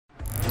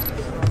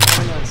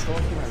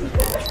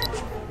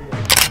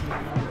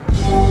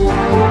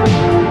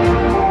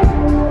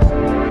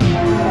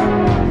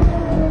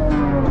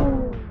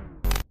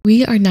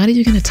We are not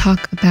even going to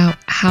talk about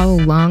how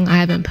long I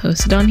haven't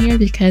posted on here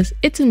because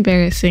it's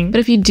embarrassing. But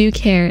if you do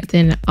care,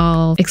 then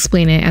I'll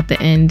explain it at the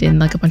end and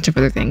like a bunch of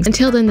other things.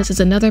 Until then, this is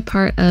another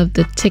part of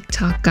the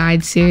TikTok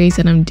guide series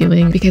that I'm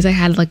doing because I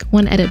had like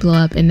one edit blow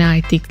up and now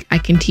I think I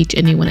can teach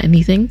anyone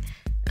anything.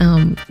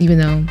 Even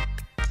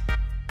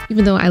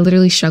though I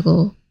literally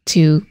struggle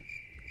to.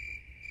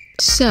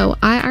 So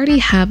I already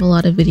have a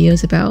lot of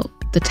videos about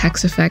the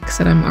text effects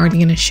that I'm already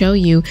going to show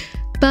you.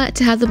 But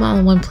to have them all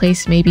in one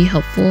place may be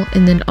helpful.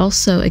 And then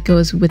also it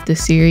goes with the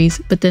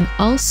series. But then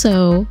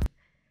also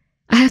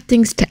I have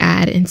things to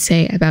add and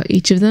say about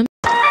each of them.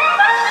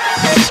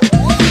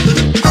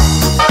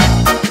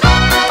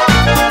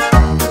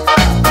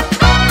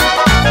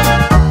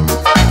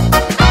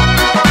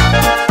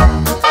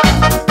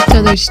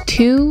 So there's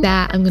two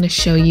that I'm going to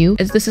show you.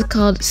 This is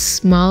called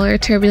smaller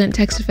turbulent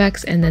text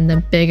effects and then the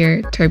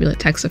bigger turbulent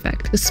text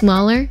effect. The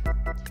smaller,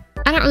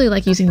 I don't really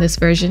like using this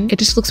version. It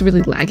just looks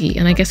really laggy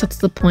and I guess that's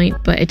the point,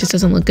 but it just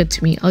doesn't look good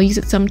to me. I'll use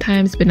it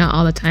sometimes, but not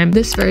all the time.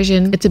 This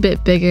version, it's a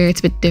bit bigger, it's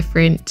a bit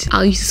different.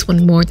 I'll use this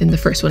one more than the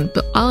first one,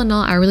 but all in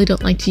all, I really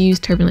don't like to use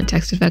turbulent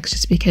text effects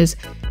just because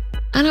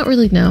I don't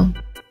really know.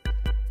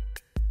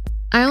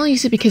 I only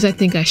use it because I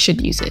think I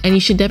should use it, and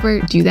you should never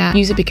do that.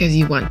 Use it because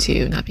you want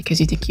to, not because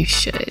you think you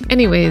should.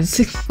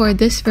 Anyways, for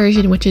this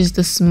version, which is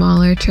the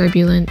smaller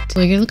turbulent, so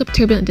you're gonna look up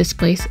turbulent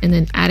displace and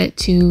then add it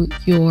to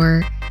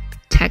your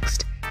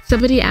text.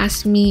 Somebody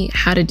asked me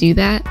how to do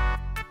that.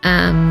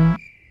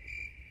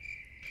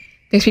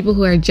 There's people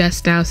who are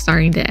just now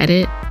starting to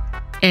edit,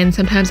 and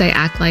sometimes I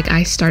act like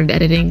I started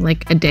editing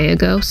like a day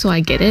ago, so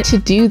I get it. To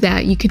do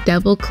that, you could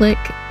double click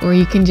or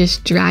you can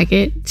just drag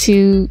it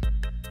to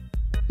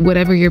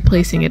whatever you're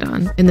placing it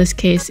on. In this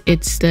case,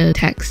 it's the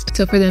text.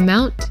 So for the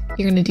amount,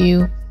 you're gonna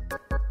do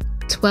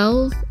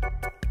 12.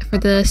 For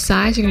the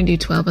size, you're gonna do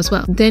 12 as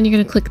well. Then you're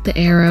gonna click the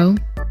arrow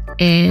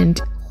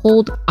and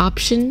hold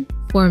Option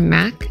for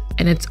Mac,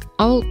 and it's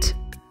Alt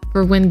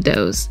for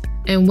Windows.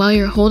 And while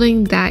you're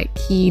holding that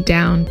key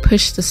down,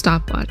 push the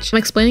stopwatch. I'm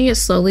explaining it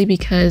slowly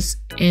because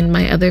in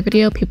my other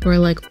video, people were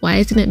like, why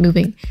isn't it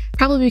moving?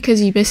 Probably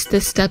because you missed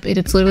this step and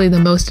it's literally the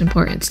most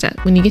important step.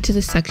 When you get to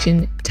this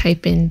section,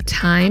 type in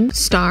time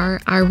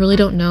star. I really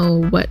don't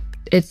know what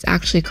it's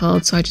actually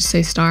called, so I just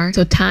say star.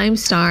 So time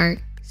star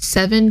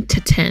 7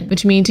 to 10,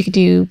 which means you can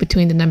do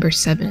between the numbers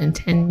 7 and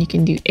 10. You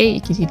can do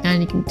 8, you can do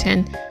 9, you can do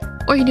 10.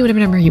 Or you can do whatever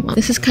number you want.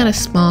 This is kind of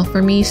small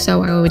for me,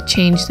 so I would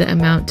change the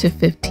amount to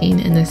 15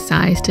 and the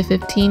size to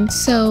 15.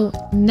 So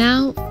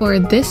now for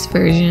this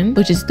version,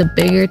 which is the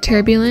bigger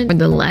turbulent or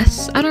the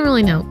less, I don't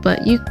really know,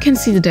 but you can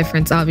see the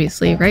difference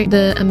obviously, right?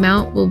 The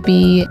amount will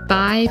be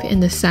 5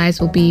 and the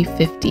size will be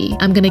 50.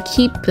 I'm gonna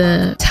keep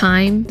the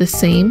time the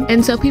same.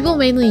 And so people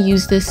mainly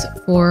use this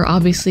for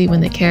obviously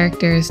when the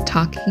character is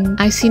talking.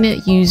 I've seen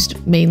it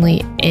used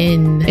mainly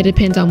in, it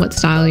depends on what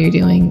style you're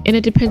doing and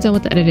it depends on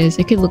what the edit is.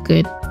 It could look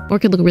good or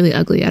it could look really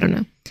ugly, I don't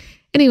know.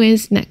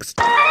 Anyways, next.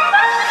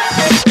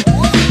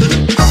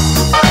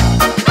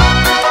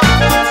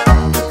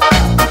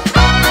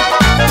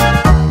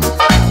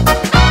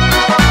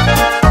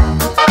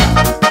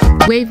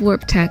 Wave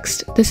warp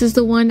text. This is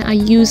the one I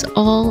use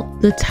all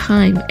the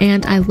time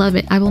and I love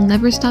it. I will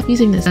never stop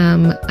using this.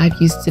 I've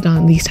used it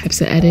on these types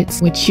of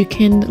edits, which you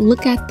can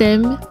look at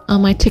them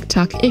on my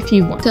TikTok if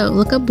you want. So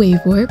look up wave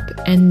warp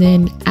and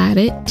then add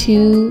it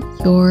to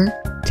your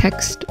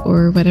text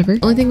or whatever.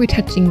 The only thing we're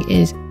touching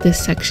is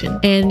this section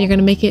and you're going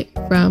to make it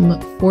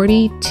from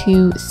 40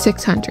 to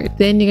 600.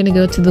 Then you're going to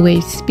go to the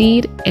wave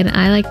speed and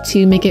I like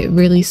to make it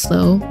really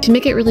slow. To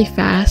make it really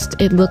fast,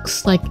 it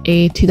looks like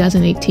a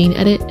 2018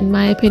 edit in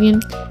my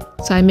opinion.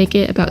 So I make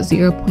it about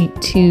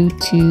 0.2 to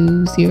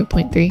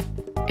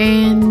 0.3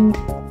 and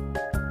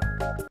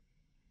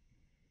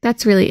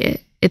that's really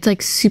it. It's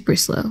like super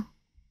slow.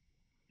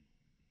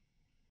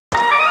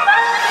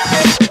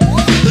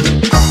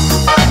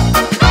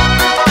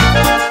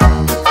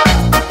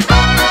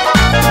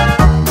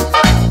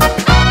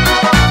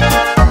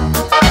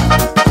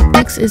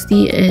 Is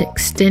the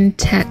extend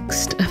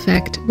text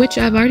effect, which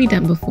I've already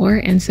done before,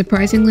 and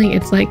surprisingly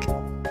it's like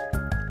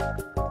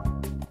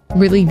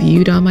really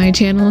viewed on my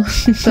channel,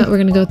 but we're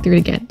gonna go through it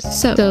again.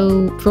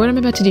 So for what I'm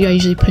about to do, I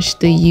usually push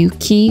the U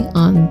key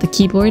on the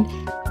keyboard,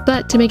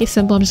 but to make it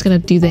simple, I'm just gonna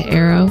do the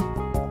arrow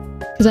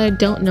because I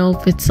don't know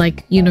if it's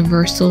like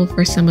universal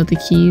for some of the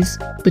keys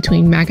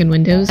between Mac and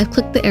Windows. I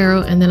click the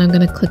arrow and then I'm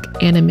gonna click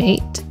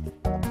animate.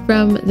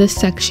 From this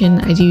section,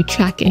 I do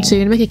tracking. So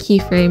you're gonna make a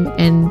keyframe,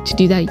 and to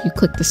do that, you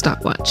click the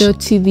stopwatch. Go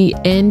to the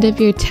end of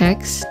your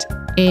text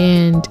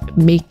and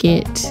make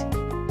it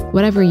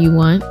whatever you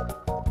want.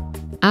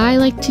 I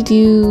like to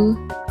do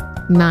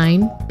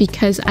 9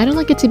 because I don't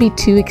like it to be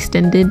too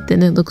extended,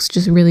 then it looks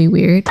just really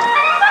weird.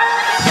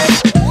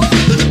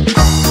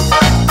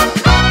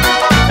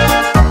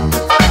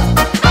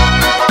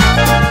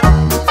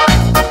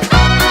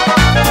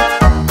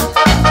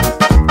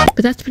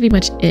 But that's pretty pretty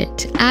much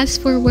it. As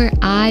for where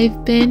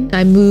I've been,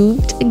 I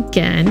moved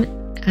again.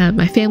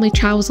 My family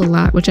travels a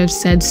lot, which I've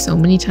said so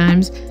many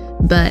times,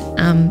 but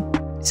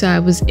so I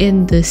was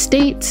in the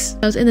States.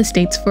 I was in the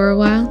States for a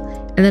while,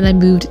 and then I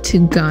moved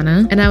to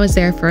Ghana, and I was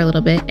there for a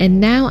little bit,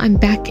 and now I'm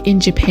back in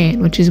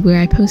Japan, which is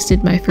where I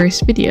posted my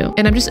first video.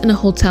 And I'm just in a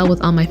hotel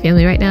with all my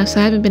family right now,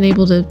 so I haven't been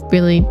able to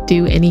really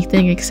do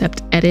anything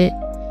except edit.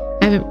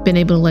 I haven't been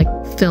able to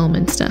like film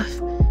and stuff,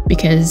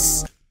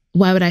 because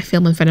why would I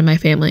film in front of my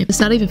family? It's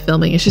not even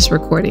filming, it's just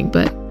recording,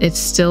 but it's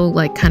still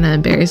like kind of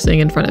embarrassing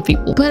in front of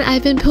people. But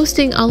I've been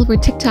posting all over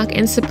TikTok,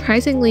 and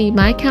surprisingly,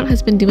 my account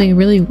has been doing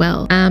really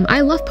well.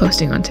 I love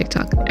posting on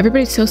TikTok.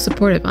 Everybody's so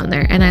supportive on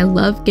there, and I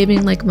love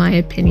giving like my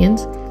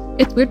opinions.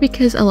 It's weird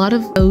because a lot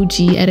of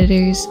OG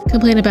editors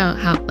complain about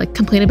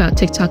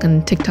TikTok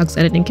and TikTok's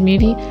editing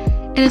community,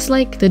 and it's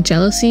like the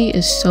jealousy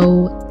is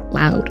so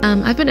loud.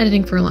 I've been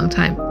editing for a long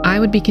time. I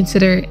would be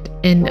considered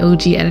an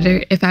OG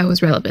editor if I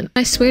was relevant.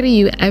 I swear to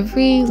you,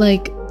 every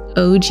like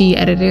OG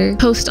editor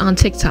posts on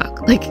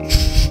TikTok. Like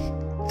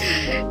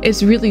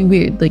it's really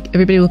weird. Like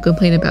everybody will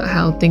complain about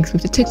how things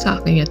move to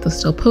TikTok, and yet they'll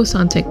still post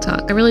on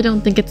TikTok. I really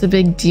don't think it's a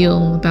big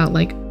deal about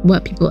like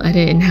what people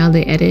edit and how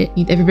they edit.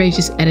 Everybody's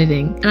just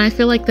editing. And I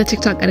feel like the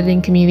TikTok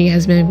editing community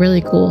has been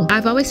really cool.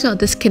 I've always felt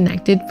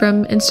disconnected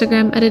from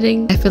Instagram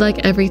editing. I feel like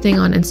everything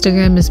on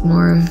Instagram is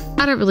more of,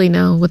 I don't really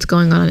know what's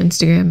going on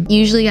Instagram.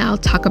 Usually I'll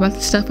talk about the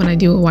stuff when I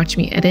do a watch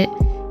me edit,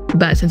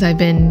 but since I've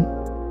been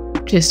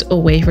just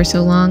away for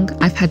so long,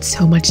 I've had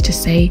so much to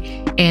say,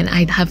 and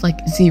I have like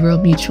zero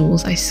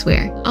mutuals, I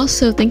swear.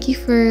 Also, thank you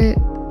for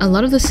a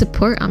lot of the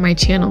support on my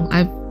channel.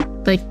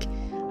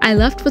 I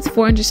left with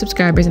 400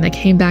 subscribers and I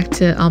came back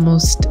to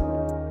almost,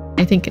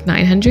 I think,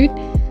 900,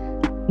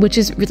 which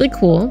is really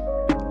cool.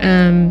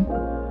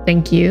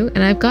 Thank you.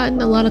 And I've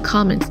gotten a lot of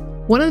comments.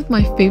 One of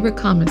my favorite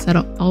comments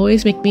that'll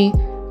always make me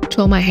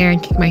twirl my hair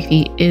and kick my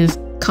feet is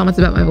comments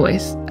about my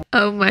voice.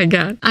 Oh my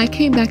god. I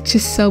came back to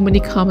so many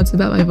comments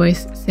about my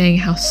voice saying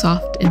how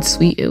soft and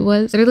sweet it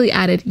was. It really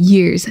added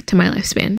years to my lifespan.